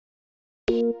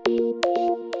Merdeka!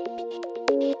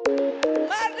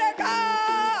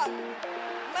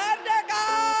 Merdeka!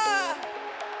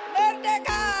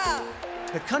 Merdeka!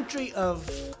 The country of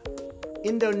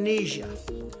Indonesia.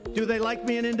 Do they like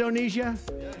me in Indonesia?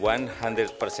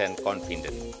 100%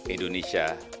 confident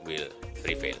Indonesia will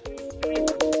prevail.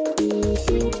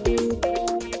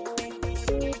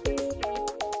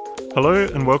 Hello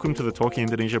and welcome to the Talking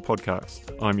Indonesia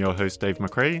podcast. I'm your host Dave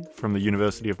McRae from the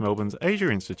University of Melbourne's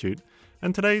Asia Institute,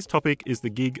 and today's topic is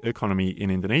the gig economy in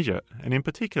Indonesia, and in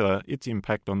particular its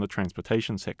impact on the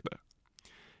transportation sector.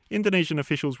 Indonesian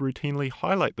officials routinely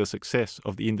highlight the success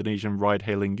of the Indonesian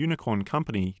ride-hailing unicorn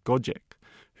company Gojek,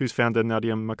 whose founder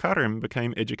Nadiem Makarim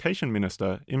became education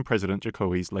minister in President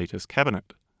Jokowi's latest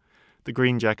cabinet. The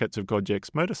green jackets of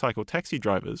Gojek's motorcycle taxi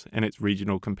drivers and its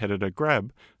regional competitor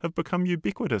Grab have become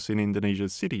ubiquitous in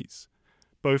Indonesia's cities.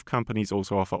 Both companies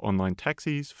also offer online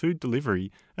taxis, food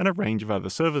delivery, and a range of other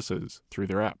services through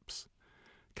their apps.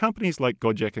 Companies like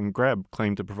Gojek and Grab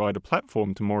claim to provide a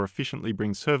platform to more efficiently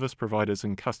bring service providers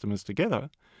and customers together,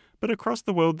 but across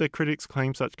the world their critics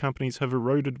claim such companies have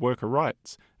eroded worker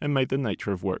rights and made the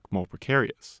nature of work more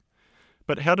precarious.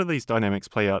 But how do these dynamics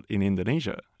play out in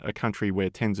Indonesia, a country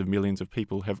where tens of millions of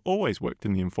people have always worked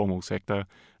in the informal sector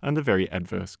under very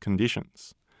adverse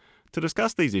conditions? To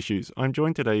discuss these issues, I'm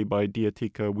joined today by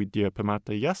Diatika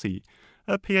Widyapermata Yassi,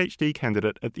 a PhD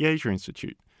candidate at the Asia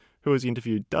Institute, who has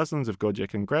interviewed dozens of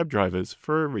Gojek and Grab drivers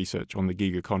for research on the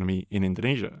gig economy in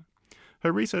Indonesia.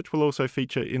 Her research will also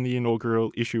feature in the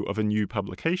inaugural issue of a new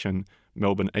publication,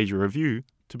 Melbourne Asia Review,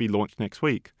 to be launched next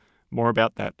week. More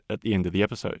about that at the end of the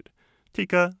episode.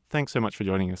 Tika, thanks so much for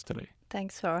joining us today.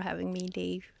 Thanks for having me,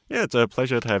 Dave. Yeah, it's a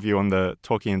pleasure to have you on the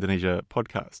Talking Indonesia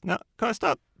podcast. Now, can I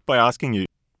start by asking you,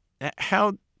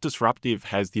 how disruptive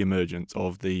has the emergence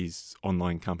of these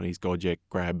online companies, Gojek,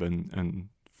 Grab, and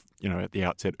at the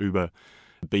outset, Uber,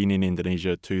 been in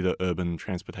Indonesia to the urban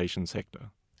transportation sector?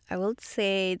 I would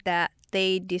say that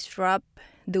they disrupt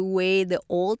the way the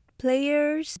old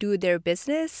players do their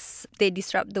business. They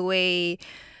disrupt the way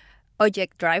Gojek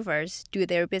drivers do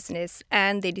their business,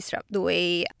 and they disrupt the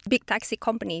way big taxi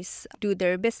companies do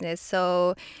their business.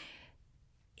 So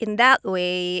in that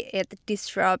way, it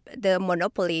disrupts the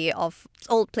monopoly of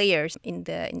old players in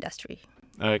the industry.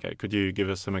 Okay, could you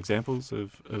give us some examples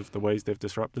of the ways they've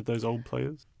disrupted those old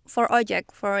players? For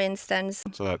Gojek, for instance...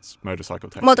 So that's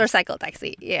motorcycle taxi. Motorcycle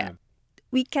taxi, yeah.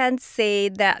 We can say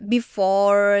that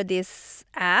before this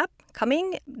app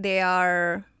coming, they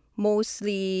are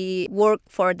mostly work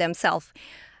for themselves.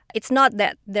 It's not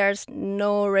that there's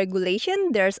no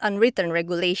regulation, there's unwritten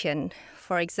regulation.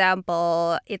 For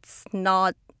example, it's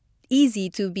not easy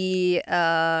to be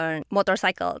a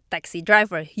motorcycle taxi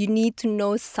driver. You need to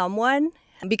know someone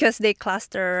because they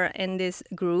cluster in this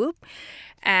group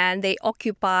and they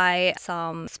occupy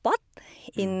some spot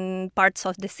in parts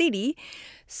of the city.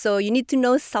 So you need to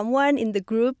know someone in the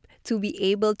group to be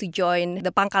able to join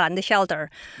the pangkalan, the shelter.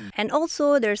 And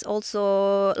also, there's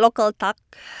also local tak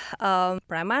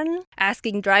preman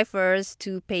asking drivers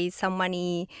to pay some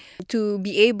money to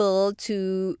be able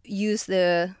to use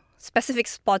the specific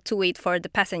spot to wait for the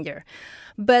passenger.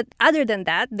 But other than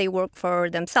that, they work for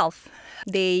themselves.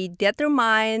 They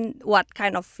determine what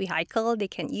kind of vehicle they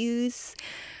can use.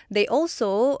 They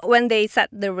also, when they set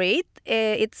the rate,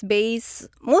 it's based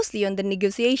mostly on the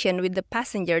negotiation with the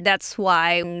passenger. That's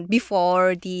why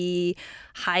before the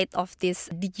height of this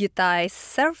digitized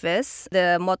service,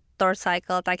 the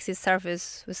motorcycle taxi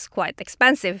service was quite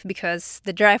expensive because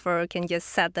the driver can just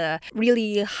set a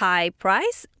really high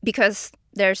price because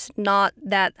there's not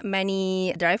that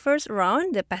many drivers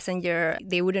around. The passenger,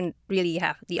 they wouldn't really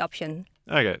have the option.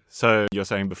 Okay, so you're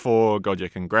saying before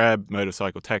Gojek and Grab,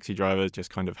 motorcycle taxi drivers just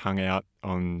kind of hung out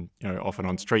on, often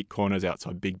on street corners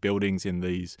outside big buildings in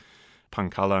these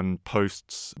pangkalan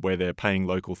posts where they're paying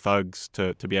local thugs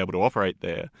to be able to operate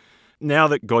there. Now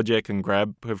that Gojek and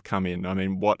Grab have come in, I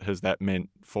mean, what has that meant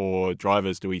for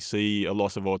drivers? Do we see a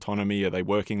loss of autonomy? Are they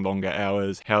working longer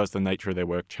hours? How has the nature of their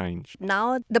work changed?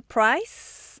 Now the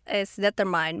price is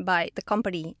determined by the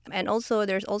company. And also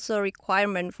there's also a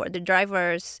requirement for the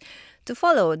drivers to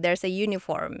follow. There's a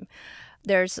uniform.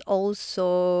 There's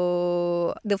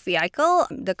also the vehicle.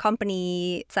 The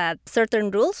company set certain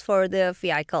rules for the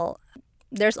vehicle.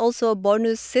 There's also a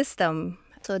bonus system.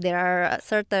 So there are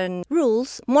certain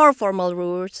rules, more formal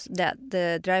rules that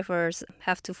the drivers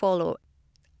have to follow.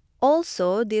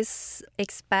 Also, this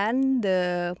expand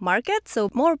the market,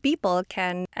 so more people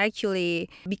can actually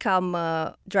become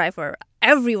a driver.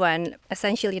 Everyone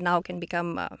essentially now can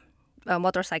become a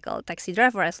motorcycle taxi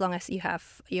driver as long as you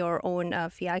have your own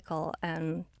vehicle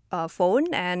and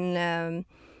phone and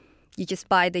You just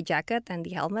buy the jacket and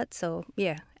the helmet. So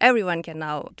yeah, everyone can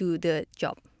now do the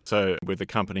job. So with the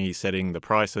company setting the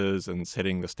prices and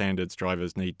setting the standards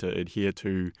drivers need to adhere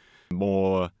to,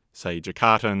 more, say,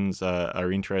 Jakartans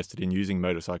are interested in using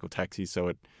motorcycle taxis, so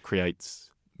it creates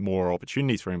more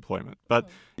opportunities for employment. But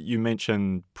you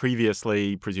mentioned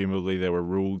previously, presumably there were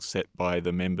rules set by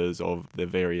the members of the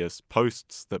various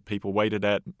posts that people waited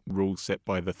at, rules set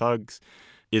by the thugs.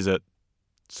 Is it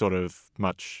sort of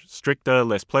much stricter,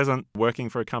 less pleasant working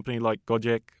for a company like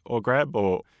Gojek or Grab,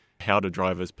 or how do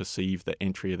drivers perceive the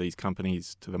entry of these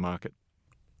companies to the market?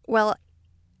 Well,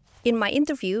 in my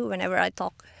interview, whenever I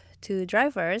talk to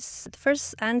drivers, the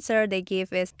first answer they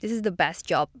give is this is the best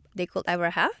job they could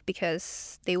ever have,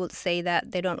 because they would say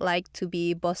that they don't like to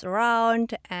be bossed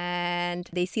around and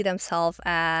they see themselves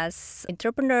as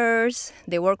entrepreneurs.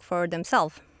 They work for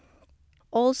themselves.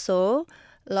 Also,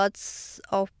 lots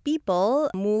of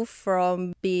people move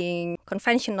from being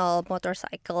conventional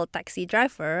motorcycle taxi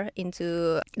driver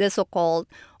into the so-called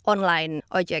online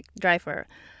ojek driver.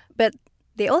 But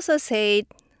they also say,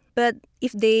 but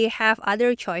if they have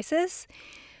other choices,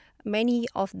 many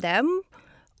of them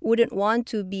wouldn't want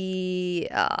to be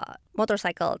a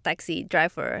motorcycle taxi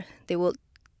driver. They would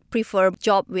prefer a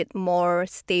job with more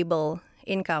stable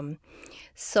income.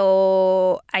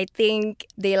 So I think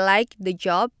they like the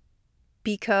job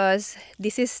because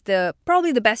this is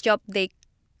probably the best job they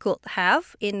could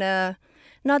have in a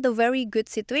not a very good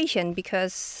situation,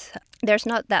 because there's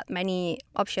not that many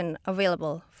options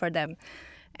available for them.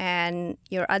 And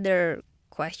your other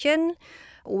question,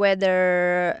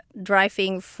 whether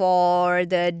driving for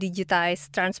the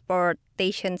digitized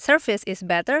transportation service is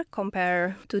better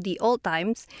compared to the old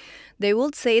times, they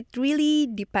would say it really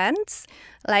depends.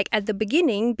 Like at the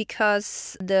beginning,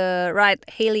 because the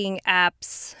ride-hailing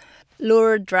apps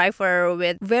lure driver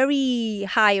with very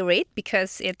high rate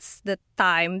because it's the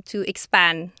time to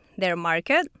expand their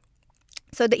market.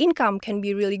 So the income can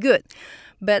be really good.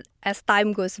 But as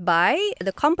time goes by,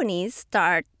 the companies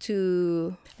start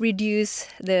to reduce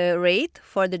the rate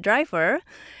for the driver.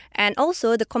 And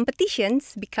also the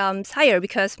competitions becomes higher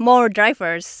because more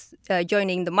drivers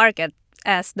joining the market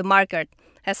as the market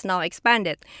has now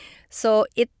expanded. So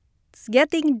it's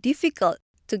getting difficult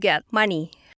to get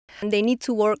money. And they need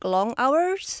to work long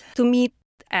hours to meet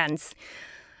ends.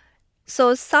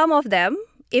 So some of them,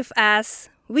 if asked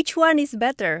which one is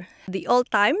better, the old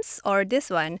times or this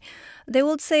one, they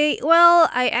would say, well,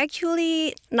 I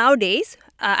actually nowadays,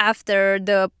 after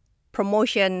the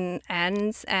promotion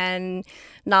ends and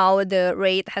now the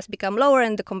rate has become lower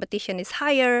and the competition is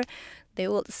higher, they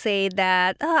would say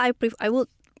that I would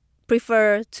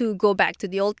prefer to go back to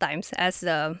the old times as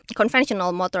a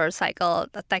conventional motorcycle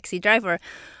taxi driver.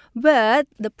 But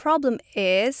the problem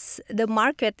is the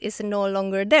market is no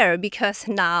longer there, because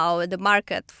now the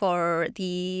market for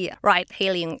the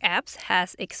ride-hailing apps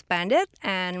has expanded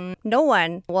and no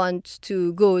one wants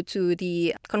to go to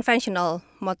the conventional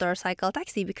motorcycle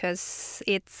taxi because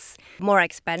it's more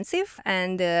expensive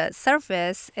and the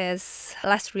service is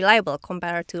less reliable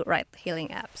compared to ride-hailing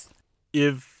apps.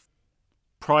 If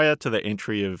prior to the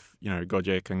entry of,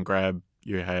 Gojek and Grab,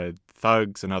 you had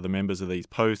thugs and other members of these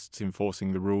posts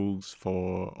enforcing the rules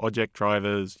for ojek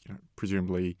drivers,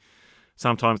 presumably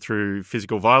sometimes through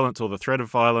physical violence or the threat of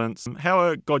violence. How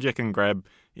are Gojek and Grab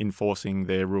enforcing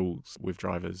their rules with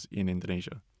drivers in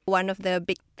Indonesia? One of the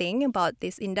big things about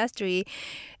this industry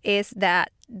is that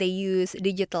they use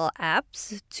digital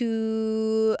apps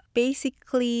to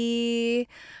basically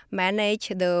manage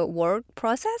the work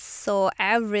process. So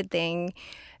everything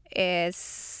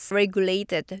is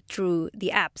regulated through the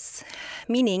apps,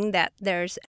 meaning that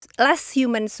there's less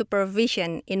human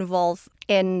supervision involved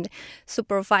in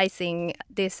supervising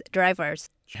these drivers.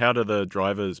 How do the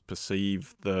drivers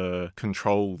perceive the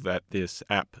control that this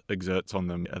app exerts on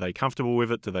them? Are they comfortable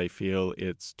with it? Do they feel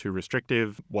it's too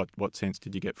restrictive? What sense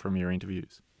did you get from your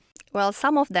interviews? Well,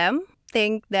 some of them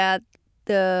think that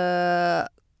the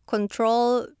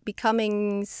control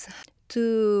becoming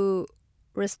too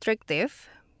restrictive,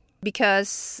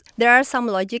 because there are some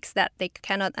logics that they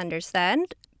cannot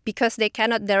understand, because they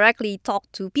cannot directly talk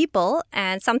to people,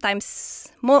 and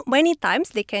sometimes, many times,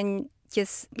 they can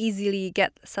just easily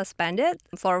get suspended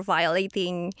for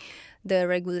violating the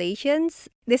regulations.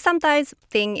 They sometimes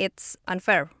think it's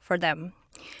unfair for them.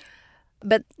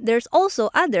 But there's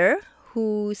also other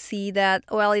who see that,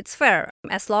 well, it's fair.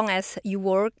 As long as you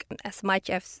work as much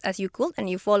as you could and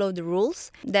you follow the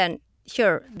rules, then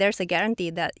sure, there's a guarantee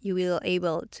that you will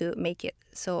able to make it.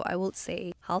 So I would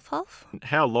say half-half.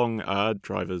 How long are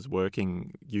drivers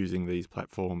working using these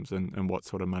platforms, and what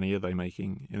sort of money are they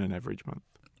making in an average month?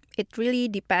 It really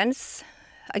depends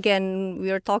Again,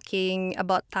 we are talking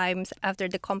about times after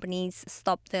the companies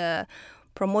stop the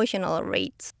promotional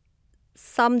rates.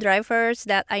 Some drivers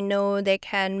that I know, they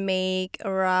can make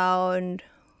around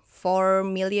 4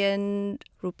 million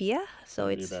rupiah, so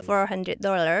it's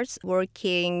 $400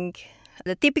 working.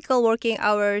 The typical working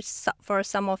hours for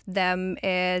some of them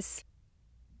is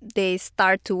they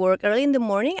start to work early in the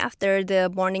morning after the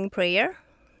morning prayer,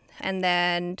 and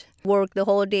then work the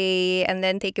whole day, and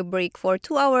then take a break for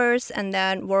 2 hours, and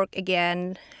then work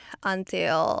again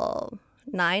until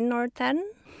 9 or 10.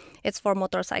 It's for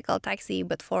motorcycle taxi,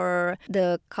 but for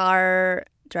the car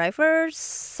drivers,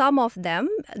 some of them,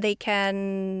 they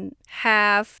can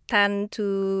have 10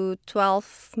 to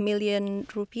 12 million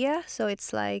rupiah. So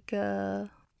it's like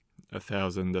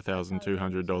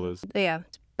 $1,200. Yeah,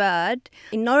 but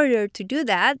in order to do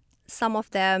that, some of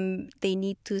them, they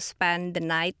need to spend the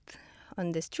night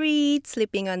on the street,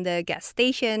 sleeping on the gas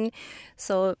station.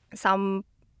 So some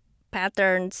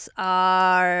patterns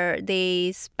are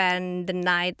they spend the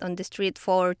night on the street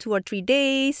for 2 or 3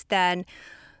 days, then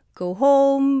go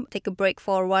home, take a break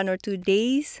for 1 or 2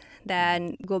 days,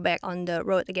 then go back on the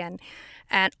road again.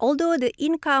 And although the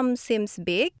income seems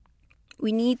big,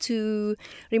 we need to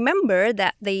remember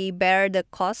that they bear the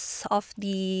costs of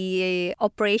the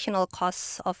operational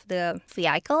costs of the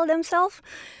vehicle themselves.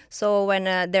 So when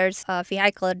there's a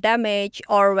vehicle damage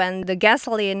or when the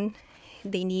gasoline,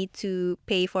 they need to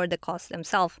pay for the cost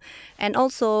themselves. And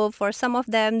also for some of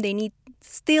them, they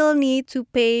still need to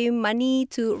pay money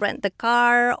to rent the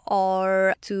car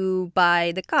or to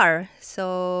buy the car.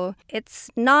 So it's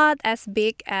not as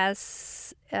big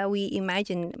as we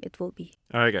imagine it will be.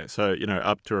 Okay, so,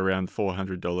 up to around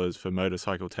 $400 for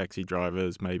motorcycle taxi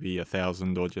drivers, maybe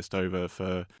 $1,000 or just over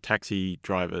for taxi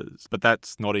drivers. But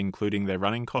that's not including their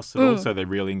running costs at all, so their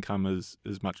real income is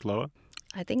much lower?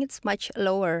 I think it's much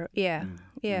lower. Yeah.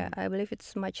 I believe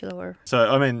it's much lower.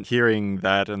 So, hearing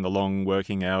that and the long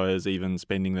working hours, even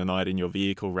spending the night in your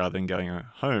vehicle rather than going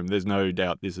home, there's no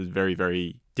doubt this is very,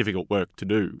 very difficult work to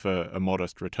do for a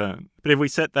modest return. But if we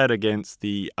set that against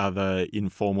the other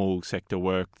informal sector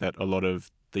work that a lot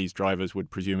of these drivers would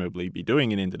presumably be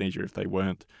doing in Indonesia if they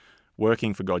weren't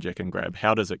working for Gojek and Grab,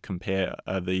 how does it compare?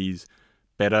 Are these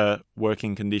better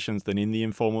working conditions than in the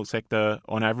informal sector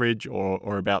on average,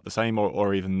 or about the same,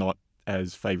 or even not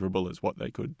as favourable as what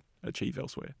they could achieve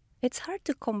elsewhere? It's hard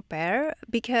to compare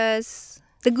because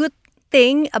the good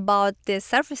thing about these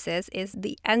services is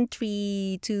the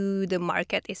entry to the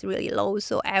market is really low.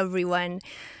 So everyone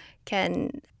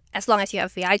can, as long as you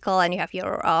have a vehicle and you have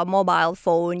your mobile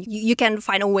phone, you can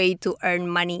find a way to earn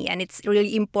money. And it's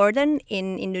really important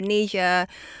in Indonesia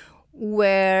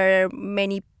where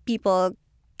many people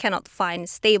cannot find a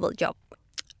stable job.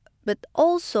 But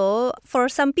also for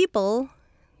some people,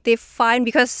 they find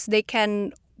because they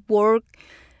can work,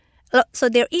 so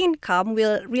their income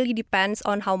will really depends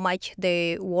on how much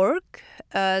they work.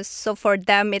 So for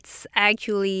them, it's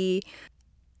actually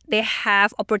they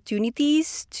have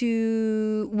opportunities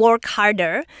to work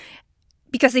harder.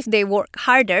 Because if they work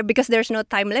harder, because there's no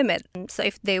time limit. So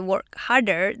if they work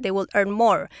harder, they will earn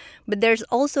more. But there's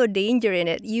also danger in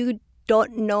it. You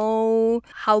don't know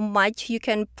how much you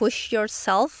can push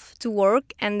yourself to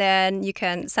work and then you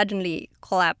can suddenly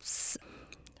collapse.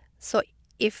 So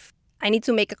if I need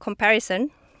to make a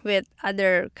comparison with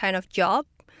other kind of job,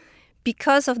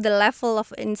 because of the level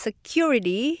of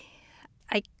insecurity,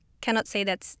 I cannot say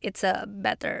that it's a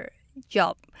better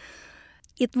job.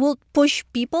 It will push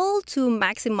people to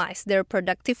maximize their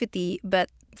productivity, but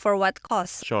for what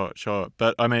cost? Sure.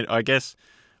 But I guess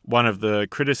one of the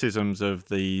criticisms of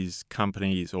these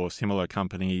companies or similar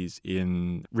companies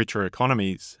in richer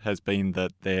economies has been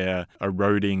that they're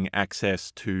eroding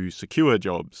access to secure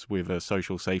jobs with a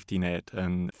social safety net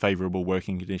and favourable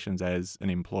working conditions as an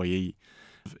employee.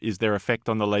 Is their effect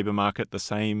on the labour market the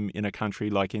same in a country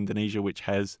like Indonesia, which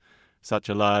has such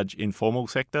a large informal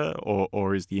sector,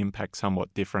 or is the impact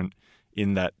somewhat different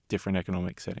in that different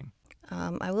economic setting?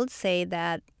 I would say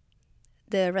that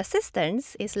the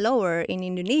resistance is lower in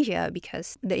Indonesia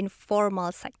because the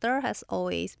informal sector has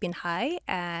always been high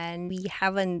and we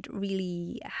haven't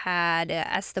really had an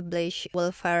established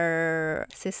welfare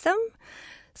system.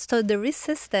 So the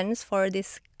resistance for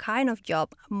this kind of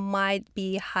job might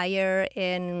be higher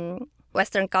in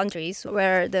Western countries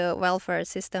where the welfare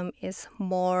system is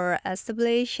more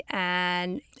established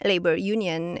and labor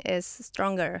union is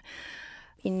stronger.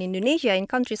 In Indonesia, in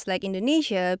countries like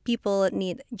Indonesia, people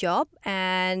need job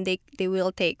and they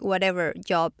will take whatever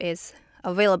job is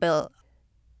available.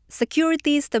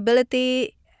 Security,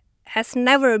 stability has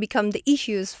never become the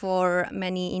issues for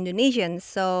many Indonesians.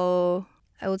 So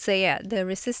I would say, the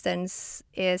resistance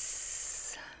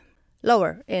is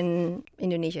lower in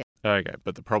Indonesia. Okay,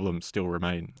 but the problems still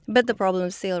remain. But the problem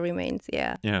still remains,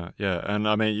 yeah. Yeah. And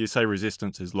I mean, you say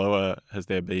resistance is lower. Has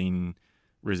there been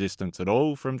resistance at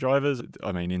all from drivers?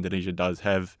 I mean, Indonesia does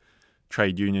have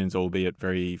trade unions, albeit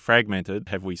very fragmented.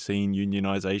 Have we seen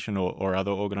unionization or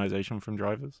other organization from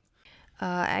drivers?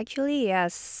 Actually,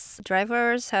 yes.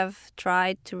 Drivers have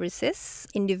tried to resist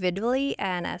individually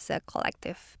and as a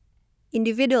collective.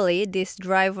 Individually, these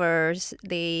drivers,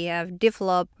 they have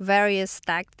developed various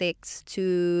tactics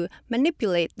to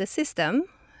manipulate the system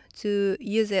to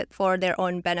use it for their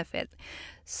own benefit.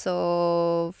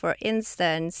 So, for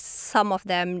instance, some of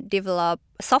them develop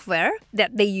software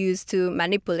that they use to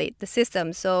manipulate the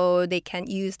system. So they can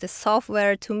use the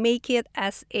software to make it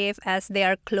as if as they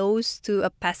are close to a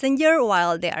passenger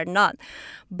while they are not.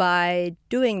 By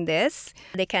doing this,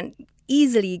 they can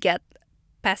easily get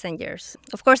passengers.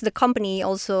 Of course, the company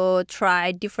also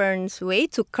tried different way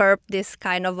to curb this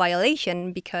kind of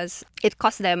violation because it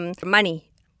costs them money.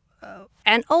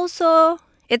 And also,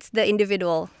 it's the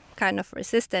individual kind of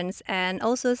resistance. And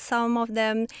also some of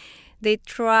them, they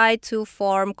try to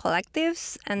form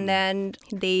collectives and then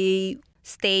they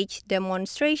stage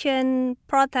demonstration,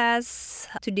 protests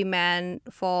to demand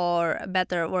for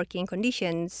better working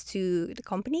conditions to the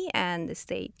company and the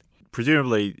state.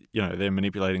 Presumably, they're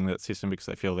manipulating that system because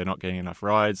they feel they're not getting enough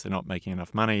rides, they're not making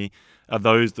enough money. Are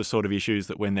those the sort of issues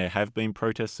that when there have been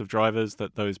protests of drivers,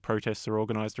 that those protests are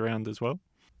organised around as well?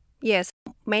 Yes,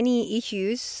 many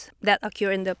issues that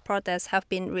occur in the protests have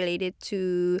been related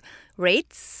to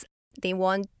rates. They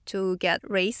want to get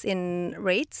raise in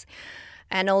rates.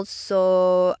 And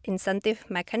also incentive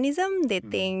mechanism, they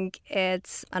think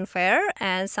it's unfair.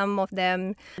 And some of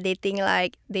them, they think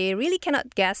like they really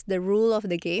cannot guess the rule of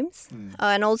the games.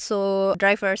 And also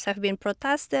drivers have been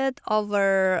protested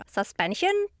over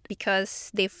suspension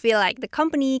because they feel like the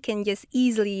company can just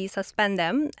easily suspend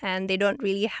them and they don't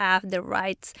really have the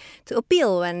rights to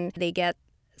appeal when they get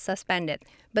suspended.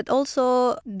 But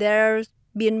also there's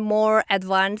been more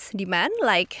advanced demand,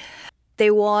 like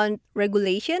they want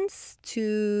regulations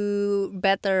to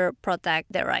better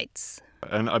protect their rights.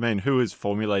 And I mean, who is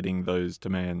formulating those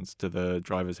demands? Do the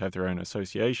drivers have their own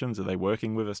associations? Are they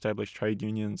working with established trade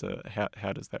unions?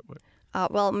 How does that work?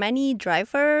 Well, many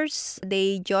drivers,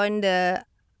 they join the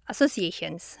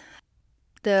associations.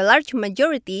 The large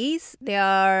majorities, they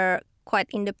are quite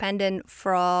independent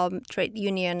from trade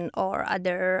union or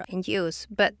other NGOs,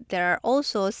 but there are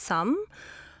also some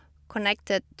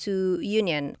connected to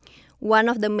union. One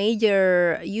of the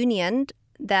major unions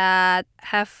that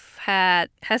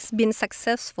has been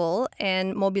successful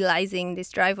in mobilizing these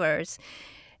drivers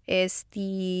is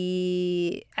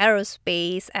the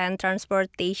Aerospace and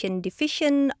Transportation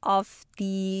Division of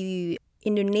the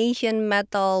Indonesian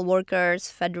Metal Workers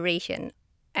Federation.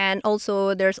 And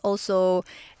also there's also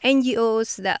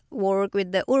NGOs that work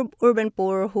with the urban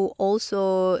poor who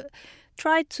also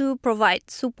try to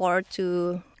provide support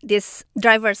to this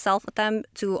driver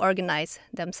self-attempt to organize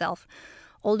themselves.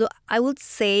 Although I would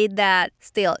say that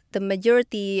still the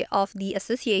majority of the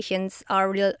associations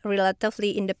are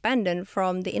relatively independent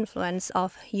from the influence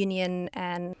of union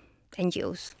and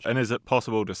NGOs. And is it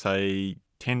possible to say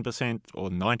 10% or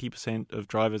 90% of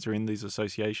drivers are in these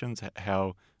associations?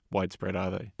 How widespread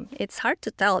are they? It's hard to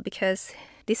tell because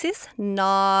this is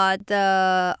not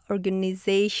the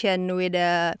organization with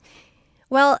a...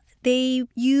 Well, they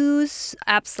use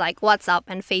apps like WhatsApp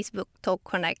and Facebook to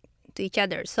connect to each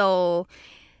other. So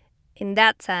in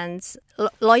that sense,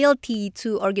 loyalty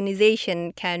to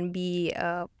organization can be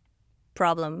a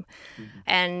problem.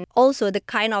 And also the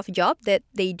kind of job that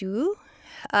they do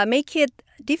make it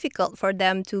difficult for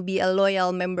them to be a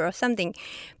loyal member of something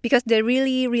because they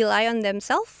really rely on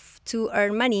themselves to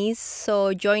earn money.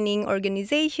 So joining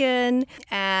organization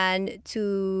and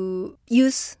to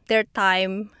use their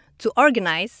time to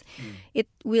organize, it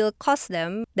will cost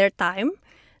them their time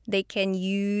they can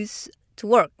use to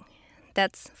work.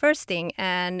 That's first thing.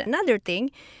 And another thing,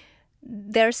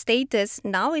 their status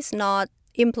now is not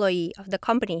employee of the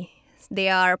company. They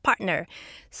are partner.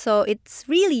 So it's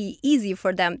really easy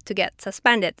for them to get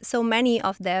suspended. So many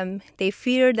of them, they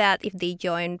fear that if they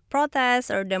join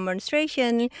protests or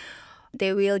demonstration,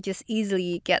 they will just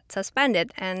easily get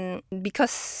suspended. And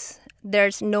because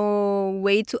there's no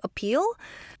way to appeal,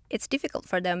 it's difficult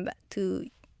for them to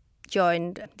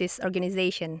join this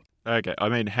organization. Okay, I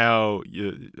mean,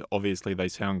 obviously they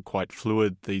sound quite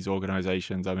fluid, these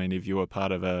organisations. I mean, if you were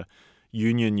part of a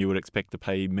union, you would expect to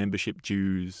pay membership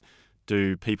dues.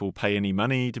 Do people pay any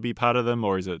money to be part of them,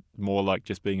 or is it more like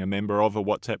just being a member of a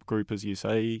WhatsApp group, as you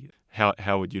say?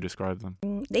 How would you describe them?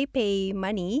 They pay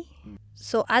money.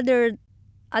 So other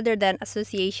other than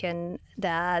association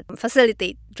that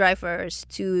facilitate drivers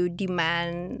to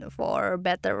demand for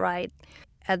better ride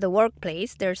at the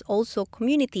workplace, there's also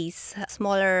communities,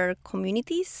 smaller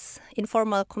communities,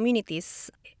 informal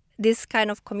communities. This kind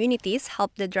of communities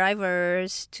help the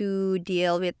drivers to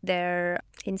deal with their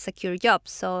insecure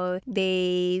jobs. So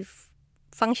they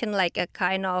function like a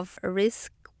kind of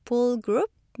risk pool group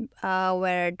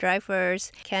where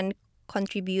drivers can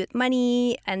contribute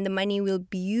money, and the money will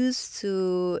be used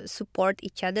to support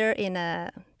each other in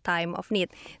a time of need.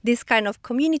 These kind of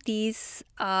communities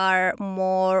are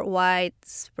more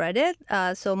widespread,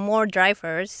 so more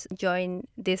drivers join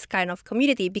this kind of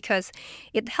community because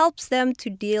it helps them to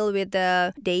deal with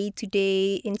the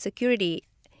day-to-day insecurity.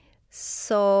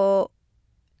 So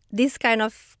this kind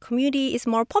of community is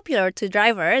more popular to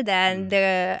driver than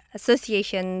the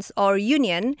associations or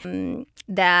union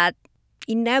that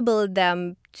enable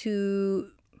them to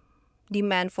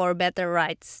demand for better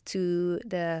rights to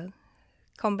the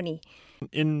company.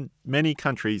 In many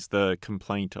countries, the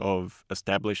complaint of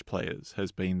established players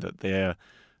has been that they're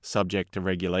subject to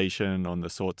regulation on the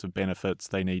sorts of benefits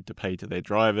they need to pay to their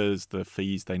drivers, the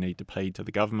fees they need to pay to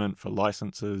the government for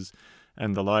licenses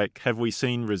and the like. Have we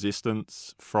seen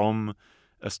resistance from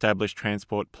established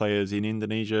transport players in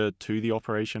Indonesia to the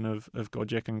operation of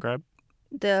Gojek and Grab?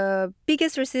 The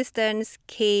biggest resistance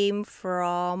came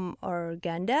from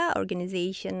Organda,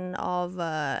 Organization of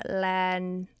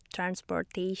Land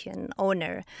Transportation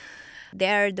Owner.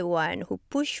 They're the one who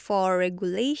push for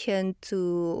regulation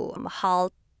to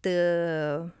halt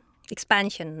the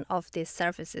expansion of these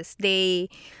services. They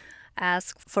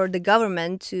ask for the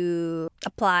government to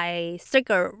apply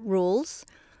stricter rules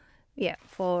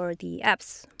for the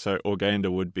apps. So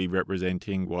Organda would be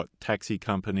representing what, taxi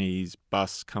companies,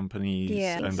 bus companies,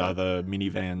 and other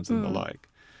minivans and the like.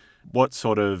 What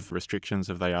sort of restrictions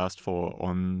have they asked for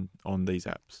on these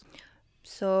apps?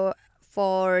 So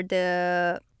for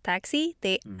the taxi,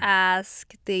 they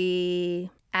ask the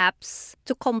apps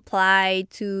to comply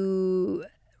to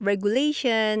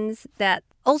regulations that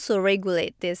also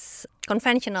regulate this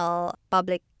conventional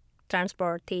public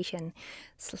transportation.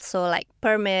 So like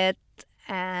permit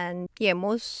and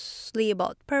mostly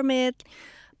about permit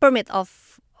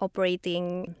of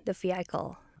operating the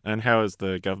vehicle. And how has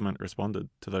the government responded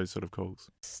to those sort of calls?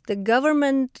 The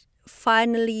government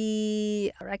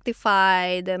finally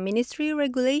rectified the ministry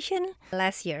regulation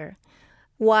last year.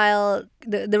 While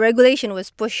the regulation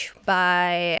was pushed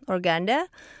by Organda,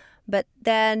 but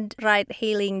then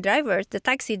ride-hailing drivers, the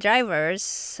taxi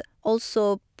drivers,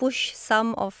 also push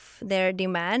some of their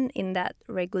demand in that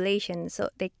regulation. So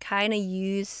they kind of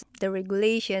use the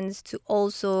regulations to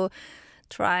also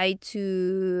try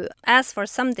to ask for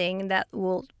something that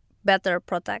will better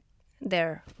protect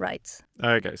their rights.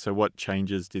 Okay, so what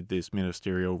changes did this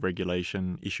ministerial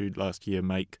regulation issued last year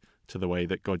make to the way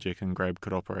that Gojek and Grab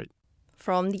could operate?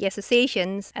 From the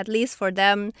associations, at least for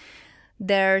them,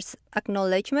 there's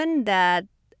acknowledgement that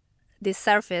this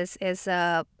service is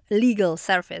a legal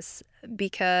service,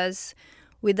 because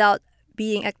without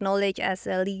being acknowledged as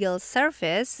a legal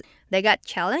service, they got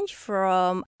challenged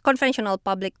from conventional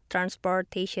public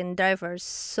transportation drivers.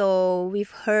 So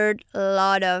we've heard a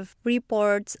lot of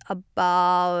reports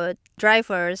about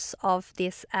drivers of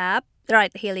this app,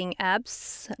 ride-hailing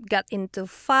apps, got into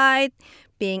fight,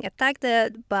 being attacked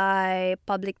by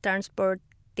public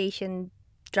transportation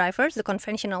drivers, the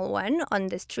conventional one, on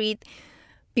the street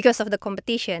because of the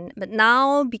competition. But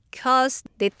now, because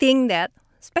they think that,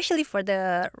 especially for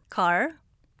the car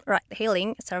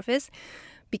ride-hailing service,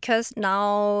 because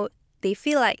now they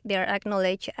feel like they're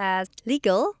acknowledged as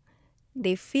legal,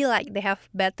 they feel like they have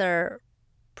better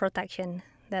protection.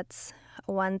 That's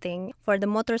one thing. For the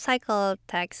motorcycle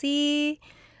taxi,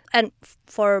 and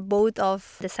for both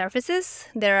of the services,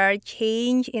 there are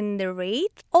change in the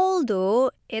rate,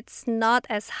 although it's not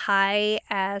as high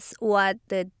as what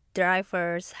the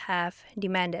drivers have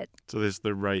demanded. So there's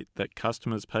the rate that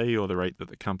customers pay, or the rate that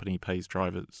the company pays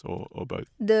drivers, or both?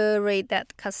 The rate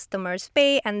that customers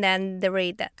pay, and then the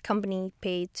rate that company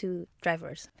pay to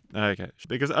drivers. Okay,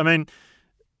 because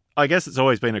I guess it's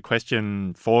always been a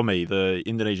question for me. The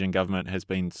Indonesian government has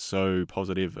been so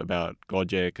positive about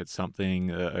Gojek. It's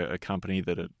something, a company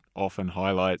that it often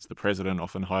highlights, the president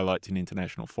often highlights in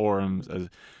international forums. As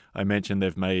I mentioned,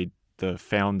 they've made the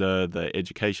founder the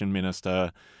education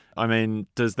minister.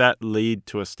 Does that lead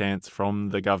to a stance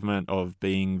from the government of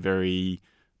being very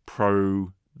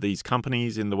pro these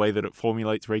companies in the way that it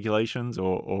formulates regulations,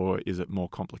 or is it more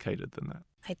complicated than that?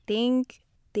 I think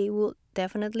they will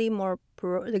definitely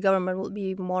the government will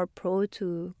be more pro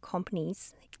to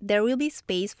companies. There will be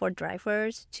space for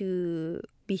drivers to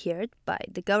be heard by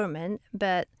the government,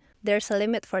 but there's a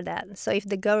limit for that. So if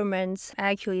the governments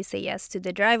actually say yes to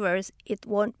the drivers, it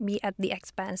won't be at the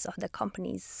expense of the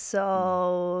companies.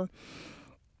 So,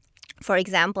 for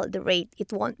example, the rate,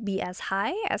 it won't be as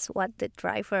high as what the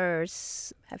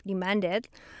drivers have demanded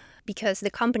because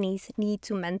the companies need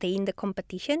to maintain the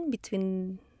competition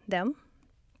between them.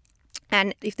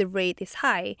 And if the rate is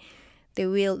high, they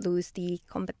will lose the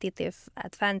competitive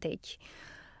advantage.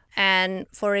 And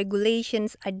for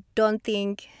regulations, I don't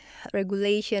think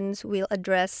regulations will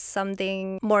address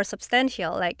something more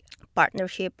substantial like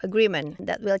partnership agreement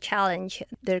that will challenge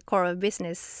their core of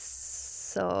business.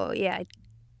 So yeah, I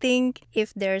think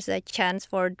if there's a chance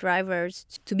for drivers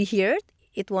to be heard,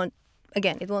 it won't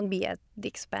be at the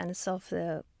expense of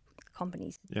the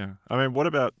companies. Yeah. I mean, what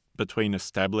about between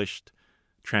established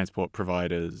transport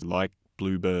providers like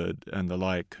Bluebird and the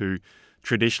like, who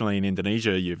traditionally in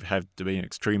Indonesia you've had to be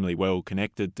extremely well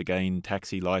connected to gain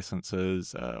taxi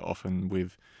licenses, often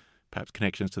with perhaps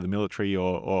connections to the military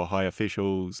or high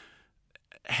officials.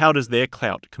 How does their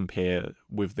clout compare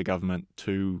with the government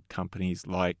to companies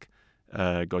like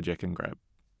Gojek and Grab?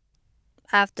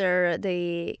 After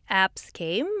the apps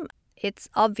came, it's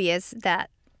obvious that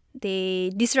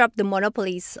they disrupt the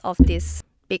monopolies of these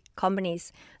big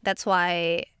companies. That's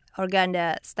why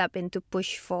Organda stepped in to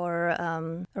push for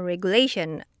a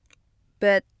regulation.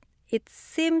 But it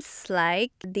seems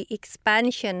like the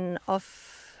expansion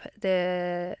of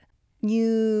the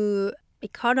new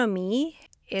economy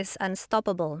is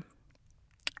unstoppable.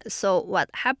 So what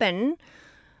happened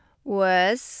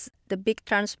was the big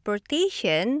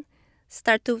transportation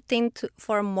start to think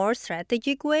for a more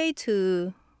strategic way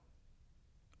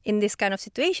in this kind of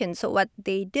situation. So what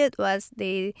they did was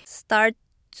they start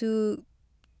to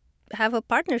have a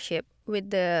partnership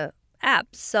with the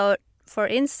apps. So for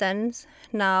instance,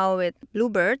 now with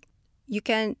Bluebird, you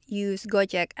can use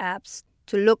Gojek apps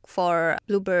to look for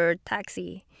Bluebird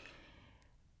taxi.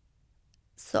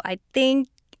 So I think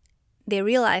they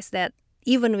realized that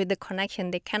even with the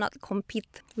connection, they cannot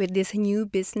compete with this new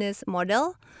business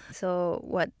model. So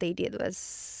what they did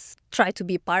was try to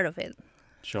be part of it.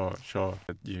 Sure.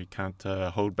 You can't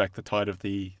hold back the tide of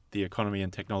the economy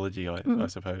and technology, I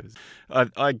suppose.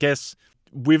 I guess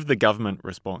with the government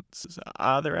response,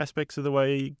 are there aspects of the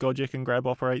way Gojek and Grab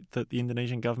operate that the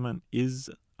Indonesian government is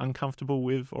uncomfortable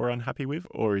with or unhappy with,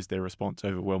 or is their response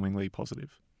overwhelmingly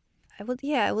positive?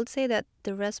 I would say that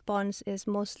the response is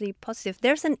mostly positive.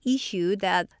 There's an issue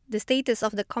that the status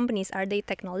of the companies, are they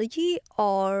technology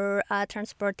or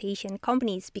transportation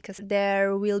companies? Because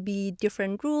there will be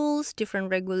different rules,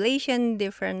 different regulation,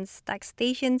 different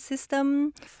taxation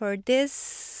system. For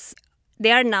this,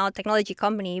 they are now technology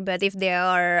company, but if they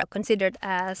are considered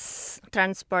as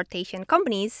transportation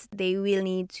companies, they will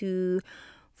need to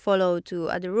follow to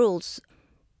other rules.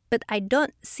 But I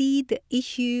don't see the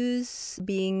issues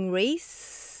being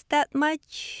raised that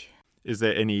much. Is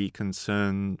there any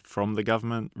concern from the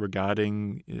government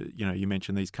regarding, you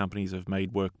mentioned these companies have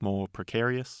made work more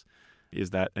precarious.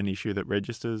 Is that an issue that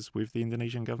registers with the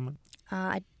Indonesian government?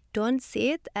 I don't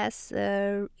see it as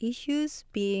issues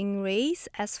being raised.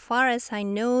 As far as I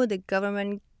know, the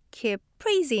government kept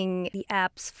praising the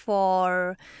apps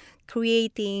for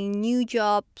creating new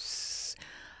jobs,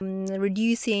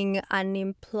 reducing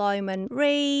unemployment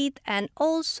rate, and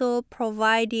also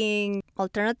providing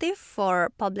alternative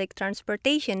for public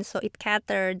transportation. So it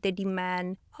catered the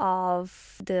demand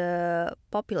of the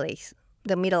populace,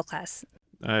 the middle class.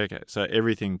 Okay, so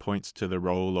everything points to the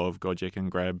role of Gojek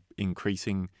and Grab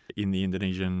increasing in the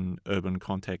Indonesian urban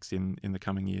context in the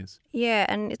coming years. Yeah,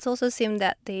 and it's also seemed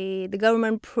that the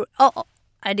government...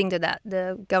 adding to that,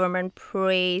 the government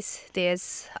praised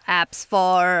these apps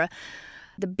for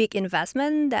the big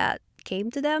investment that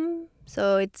came to them.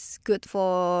 So it's good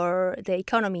for the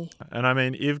economy. And I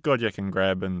mean, if Gojek and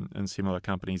Grab and similar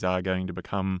companies are going to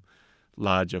become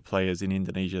larger players in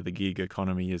Indonesia, the gig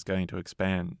economy is going to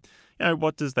expand.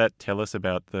 What does that tell us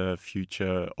about the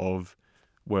future of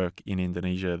work in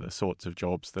Indonesia, the sorts of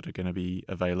jobs that are going to be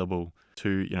available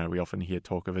to, we often hear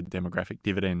talk of a demographic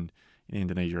dividend in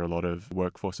Indonesia, a lot of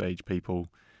workforce age people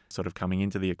sort of coming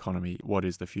into the economy. What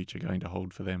is the future going to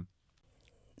hold for them?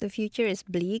 The future is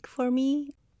bleak for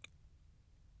me.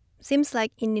 Seems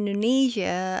like in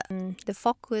Indonesia, the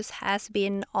focus has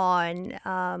been on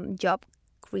job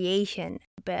creation,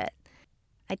 but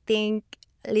I think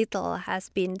little has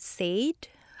been said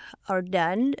or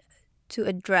done to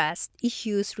address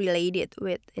issues related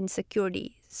with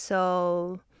insecurity.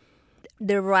 So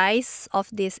the rise of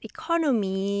this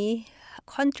economy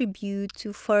contribute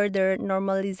to further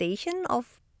normalization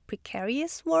of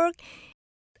precarious work.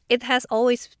 It has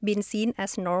always been seen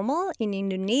as normal in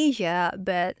Indonesia,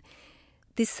 but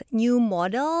this new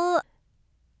model,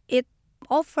 it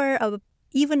offers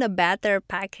even a better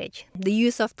package. The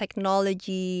use of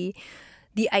technology,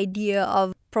 the idea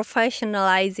of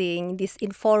professionalizing these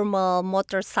informal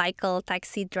motorcycle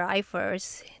taxi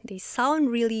drivers, they sound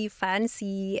really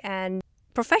fancy and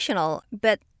professional,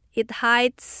 but it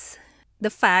hides the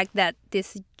fact that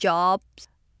these jobs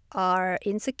are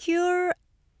insecure,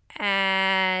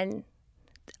 and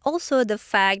also the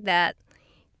fact that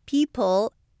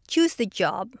people choose the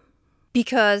job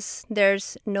because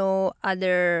there's no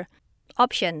other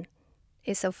option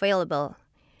is available.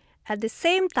 At the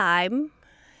same time,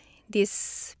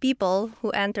 these people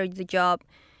who enter the job,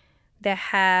 they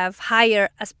have higher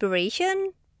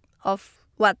aspiration of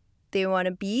what they want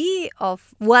to be,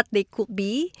 of what they could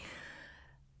be,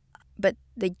 but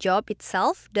the job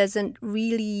itself doesn't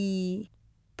really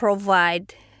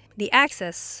provide the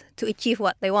access to achieve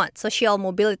what they want. Social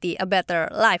mobility, a better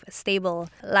life, a stable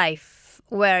life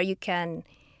where you can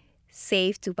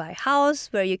save to buy a house,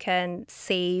 where you can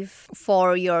save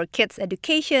for your kids'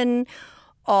 education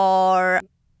or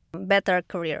better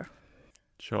career.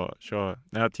 Sure.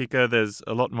 Now, Tika, there's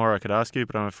a lot more I could ask you,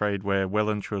 but I'm afraid we're well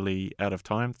and truly out of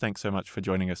time. Thanks so much for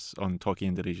joining us on Talking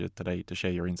Indonesia today to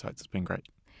share your insights. It's been great.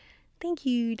 Thank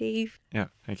you, Dave. Yeah,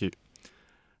 thank you.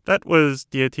 That was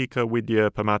Tika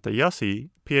Widya Pamatayasi,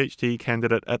 PhD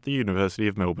candidate at the University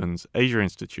of Melbourne's Asia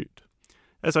Institute.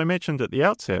 As I mentioned at the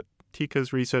outset,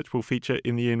 Tika's research will feature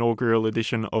in the inaugural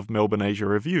edition of Melbourne Asia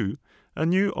Review, a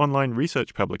new online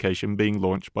research publication being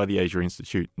launched by the Asia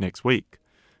Institute next week.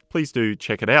 Please do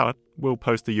check it out. We'll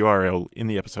post the URL in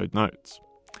the episode notes.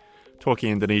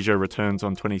 Talking Indonesia returns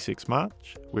on 26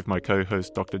 March with my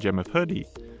co-host Dr. Gemma Purdy.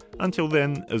 Until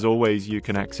then, as always, you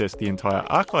can access the entire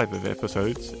archive of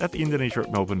episodes at the Indonesia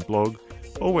at Melbourne blog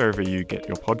or wherever you get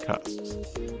your podcasts.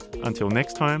 Until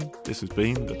next time, this has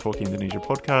been the Talking Indonesia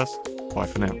podcast. Bye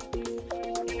for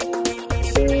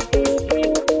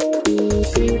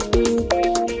now.